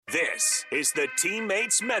This is the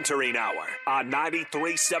Teammates Mentoring Hour on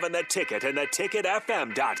 93.7 The Ticket and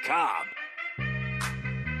theticketfm.com.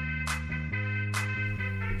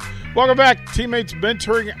 Welcome back, Teammates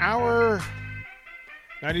Mentoring Hour,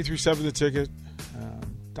 93.7 The Ticket.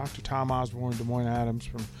 Dr. Tom Osborne, Des Moines Adams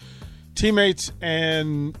from Teammates.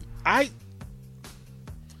 And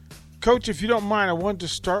Coach, if you don't mind, I wanted to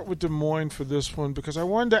start with Des Moines for this one because I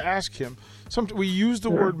wanted to ask him. We use the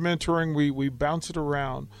word mentoring, we bounce it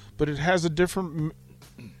around, but it has a different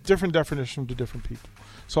definition to different people.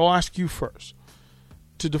 So I'll ask you first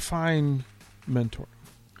to define mentoring.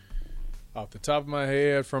 Off the top of my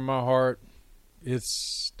head, from my heart,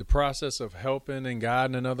 it's the process of helping and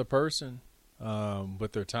guiding another person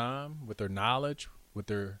with their time, with their knowledge, with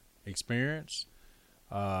their experience,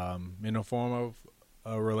 in the form of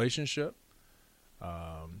a relationship.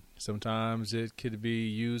 Sometimes it could be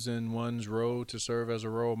using one's role to serve as a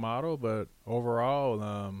role model, but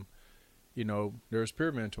overall, there's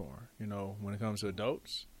peer mentor, when it comes to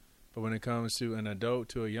adults. But when it comes to an adult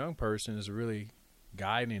to a young person, is really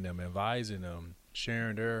guiding them, advising them,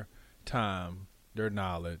 sharing their time, their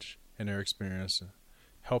knowledge, and their experience,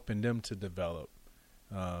 helping them to develop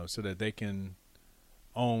so that they can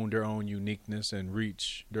own their own uniqueness and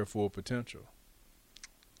reach their full potential.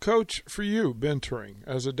 Coach, for you, mentoring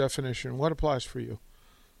as a definition, what applies for you?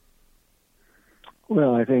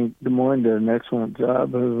 Well, I think Des Moines did an excellent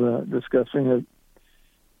job of discussing it.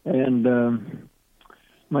 And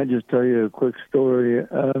might just tell you a quick story.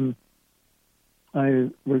 I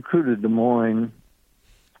recruited Des Moines.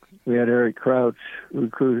 We had Eric Crouch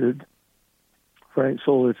recruited. Frank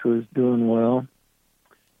Solich was doing well.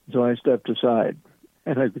 So I stepped aside.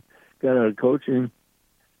 And I got out of coaching.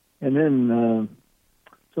 And then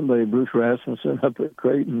somebody, Bruce Rasmussen, up at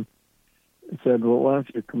Creighton, said, well, why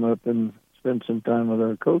don't you come up and spend some time with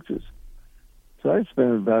our coaches? So I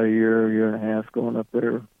spent about a year and a half going up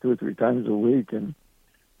there 2 or 3 times a week. And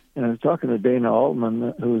I was talking to Dana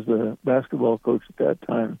Altman, who was the basketball coach at that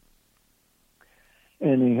time.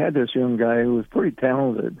 And he had this young guy who was pretty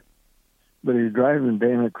talented, but he was driving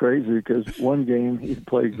Dana crazy because one game he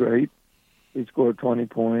played great. He scored 20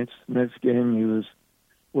 points. Next game he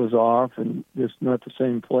was off and just not the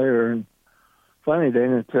same player. And finally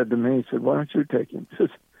Dana said to me, he said, why don't you take him?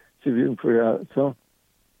 Just see if you can figure out. So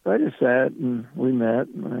I just sat and we met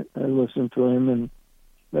and I listened to him and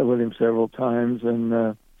met with him several times. And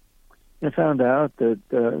I found out that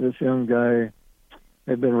this young guy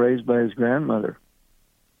had been raised by his grandmother.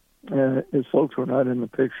 His folks were not in the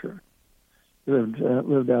picture. He lived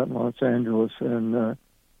out in Los Angeles, and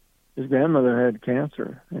his grandmother had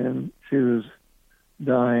cancer, and she was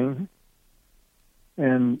dying.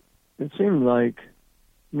 And it seemed like,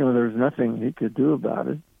 there was nothing he could do about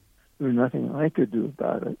it. There was nothing I could do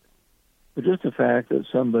about it. But just the fact that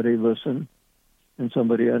somebody listened and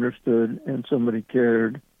somebody understood and somebody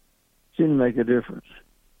cared seemed to make a difference.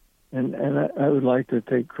 And I would like to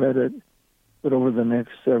take credit, but over the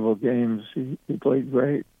next several games, he played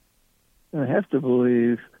great. And I have to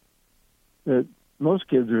believe that most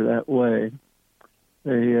kids are that way.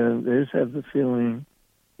 They just have the feeling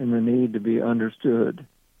and the need to be understood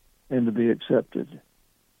and to be accepted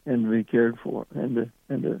and to be cared for and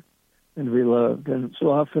to be loved. And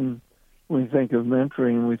so often when we think of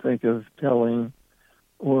mentoring, we think of telling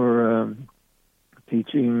or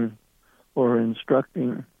teaching or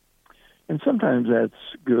instructing. And sometimes that's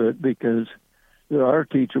good because there are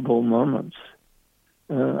teachable moments.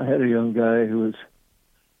 I had a young guy who was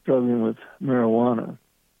struggling with marijuana,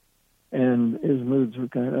 and his moods were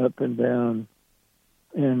kind of up and down.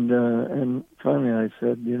 And finally I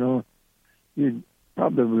said, you'd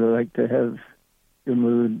probably like to have your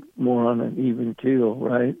mood more on an even keel,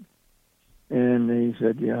 right? And he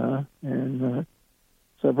said, yeah. And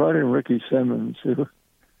so I brought in Ricky Simmons, who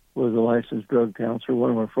was a licensed drug counselor,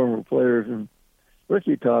 one of our former players, and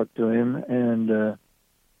Ricky talked to him, and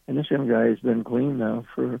this young guy has been clean now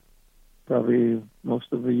for probably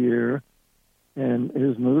most of a year, and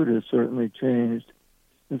his mood has certainly changed.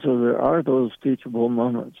 And so there are those teachable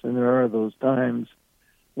moments, and there are those times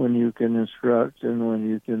when you can instruct and when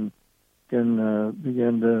you can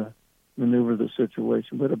begin to maneuver the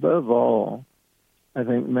situation. But above all, I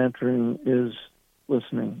think mentoring is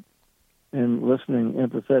listening, and listening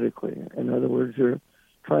empathetically. In other words, you're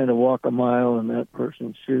trying to walk a mile in that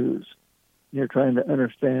person's shoes. You're trying to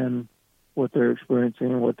understand what they're experiencing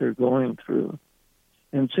and what they're going through.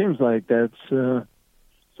 And it seems like that's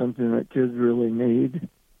something that kids really need.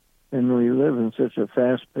 And we live in such a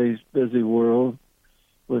fast-paced, busy world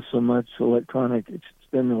with so much electronic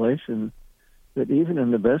stimulation that even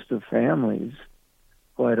in the best of families,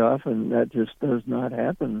 quite often that just does not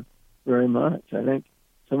happen very much. I think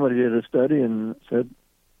somebody did a study and said,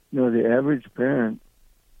 the average parent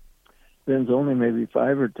spends only maybe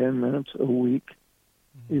 5 or 10 minutes a week,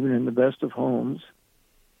 even in the best of homes,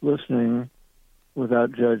 listening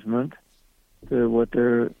without judgment to what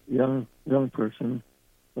their young person,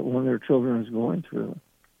 one of their children is going through.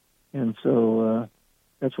 And so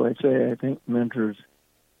that's why I say I think mentors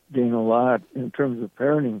gain a lot in terms of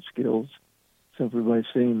parenting skills simply by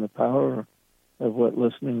seeing the power of what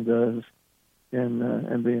listening does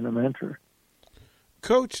and being a mentor.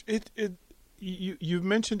 Coach, you've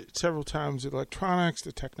mentioned it several times: electronics,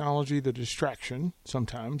 the technology, the distraction.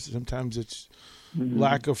 Sometimes it's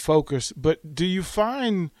lack of focus. But do you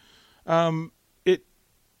find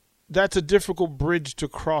that's a difficult bridge to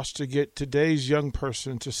cross to get today's young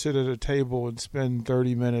person to sit at a table and spend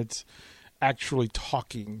 30 minutes actually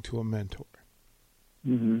talking to a mentor?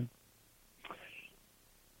 Mm-hmm.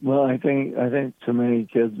 Well, I think so many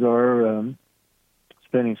kids are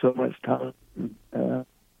spending so much time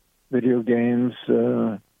video games,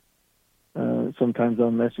 sometimes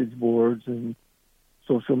on message boards and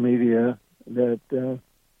social media, that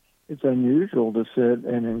it's unusual to sit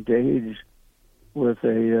and engage with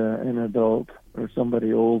an adult or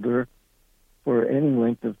somebody older for any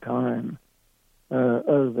length of time,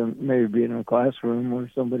 other than maybe being in a classroom where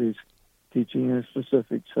somebody's teaching a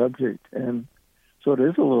specific subject. And so it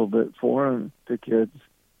is a little bit foreign to kids.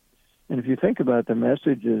 And if you think about the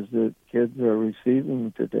messages that kids are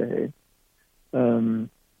receiving today,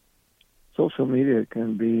 social media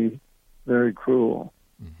can be very cruel,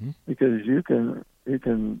 because you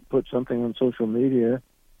can put something on social media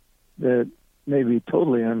that may be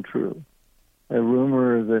totally untrue, a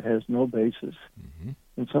rumor that has no basis,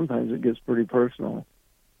 and sometimes it gets pretty personal.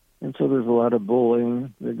 And so there's a lot of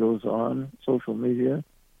bullying that goes on social media,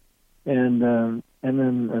 and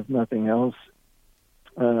then if nothing else,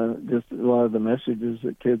 just a lot of the messages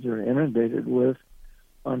that kids are inundated with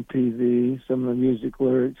on TV, some of the music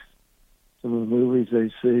lyrics, some of the movies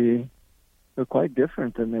they see, are quite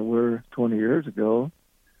different than they were 20 years ago.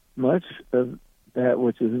 Much of that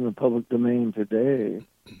which is in the public domain today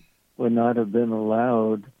would not have been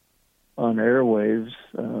allowed on airwaves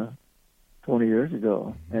 20 years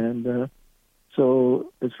ago. And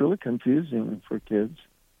so it's really confusing for kids,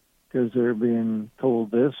 because they're being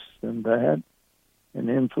told this and that and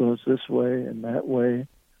influenced this way and that way.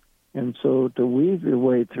 And so to weave your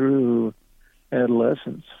way through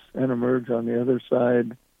adolescence and emerge on the other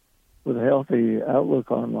side with a healthy outlook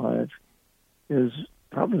on life is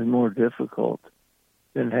probably more difficult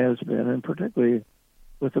than it has been, and particularly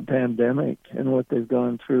with the pandemic and what they've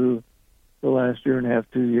gone through the last year and a half,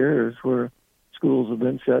 2 years, where schools have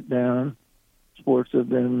been shut down, sports have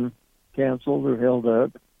been canceled or held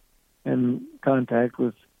up, and contact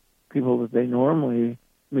with people that they normally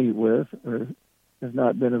meet with has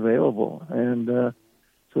not been available. And so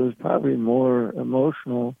there's probably more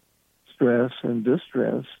emotional stress and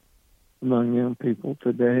distress among young people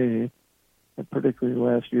today, and particularly the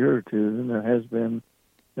last year or two, than there has been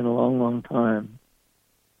in a long, long time.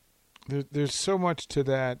 There's so much to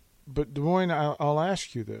that. But, Des Moines, I'll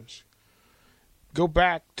ask you this. Go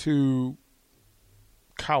back to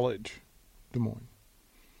college, Des Moines,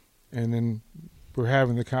 and then we're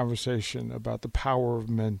having the conversation about the power of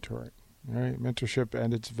mentoring, right? Mentorship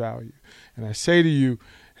and its value. And I say to you,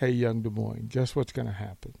 hey, young Des Moines, guess what's going to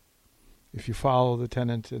happen? If you follow the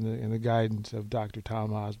tenets and the guidance of Dr.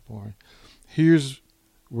 Tom Osborne, here's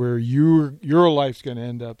where your life's going to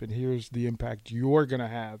end up, and here's the impact you're going to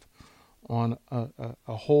have on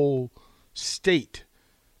a whole state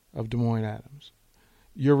of Des Moines Adams.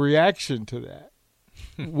 Your reaction to that,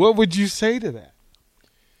 what would you say to that?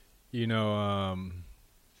 You know,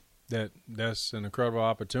 that's an incredible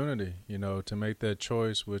opportunity, you know, to make that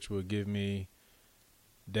choice, which would give me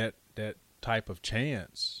that type of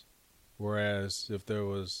chance. Whereas if there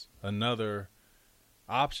was another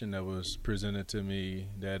option that was presented to me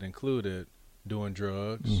that included doing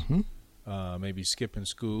drugs, maybe skipping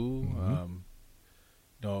school, you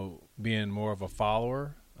know, being more of a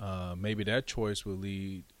follower, maybe that choice would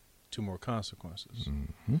lead to more consequences.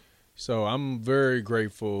 So I'm very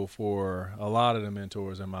grateful for a lot of the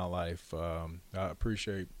mentors in my life. I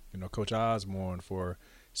appreciate, you know, Coach Osborne for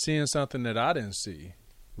seeing something that I didn't see,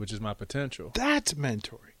 which is my potential. That's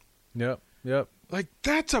mentoring. Yep. Like,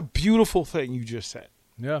 that's a beautiful thing you just said.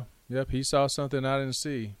 Yep. He saw something I didn't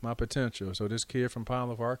see, my potential. So this kid from Pine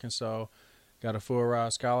Bluff, Arkansas, got a full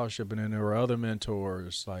ride scholarship, and then there were other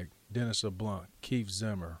mentors like Dennis LeBlanc, Keith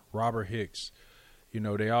Zimmer, Robert Hicks. You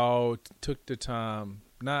know, they all took the time,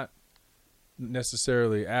 not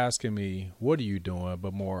necessarily asking me, what are you doing,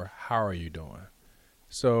 but more, how are you doing?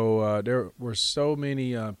 So there were so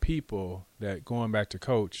many people that, going back to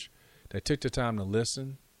Coach, that took the time to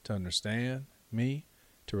listen, to understand me,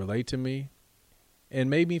 to relate to me, and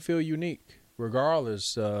made me feel unique,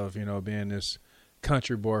 regardless of, being this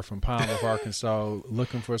country boy from Pine Bluff, Arkansas,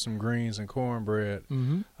 looking for some greens and cornbread.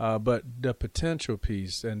 Mm-hmm. But the potential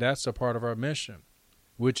piece, and that's a part of our mission,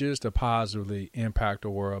 which is to positively impact the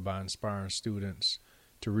world by inspiring students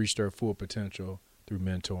to reach their full potential through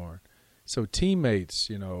mentoring. So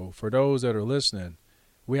teammates, for those that are listening,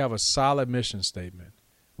 we have a solid mission statement.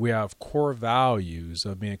 We have core values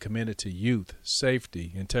of being committed to youth,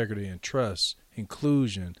 safety, integrity, and trust,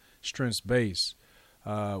 inclusion, strengths-based.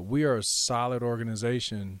 We are a solid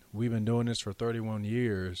organization. We've been doing this for 31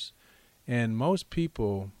 years, and most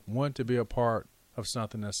people want to be a part of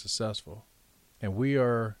something that's successful. And we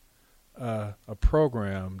are a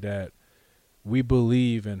program that we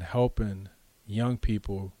believe in helping young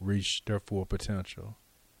people reach their full potential.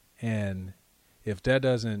 And if that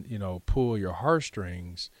doesn't, pull your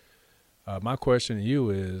heartstrings, my question to you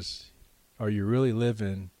is, are you really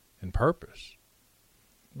living in purpose?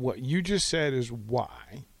 What you just said is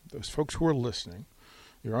why those folks who are listening,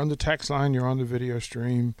 you're on the text line, you're on the video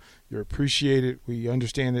stream, you're appreciated. We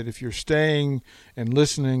understand that if you're staying and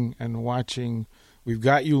listening and watching, we've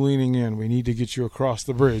got you leaning in. We need to get you across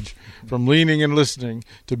the bridge from leaning and listening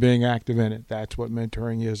to being active in it. That's what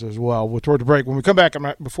mentoring is as well. We'll toward the break. When we come back,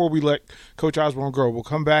 before we let Coach Osborne go, we'll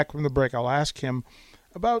come back from the break. I'll ask him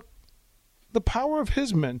about the power of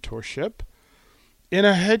his mentorship in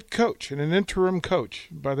a head coach, in an interim coach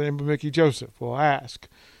by the name of Mickey Joseph. We'll ask,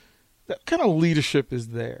 what kind of leadership is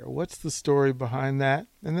there? What's the story behind that?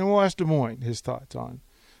 And then we'll ask Des Moines his thoughts on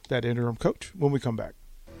that interim coach when we come back.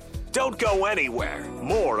 Don't go anywhere.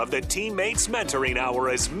 More of the Teammates Mentoring Hour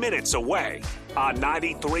is minutes away on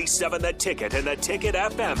 93.7 The Ticket and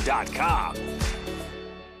theticketfm.com.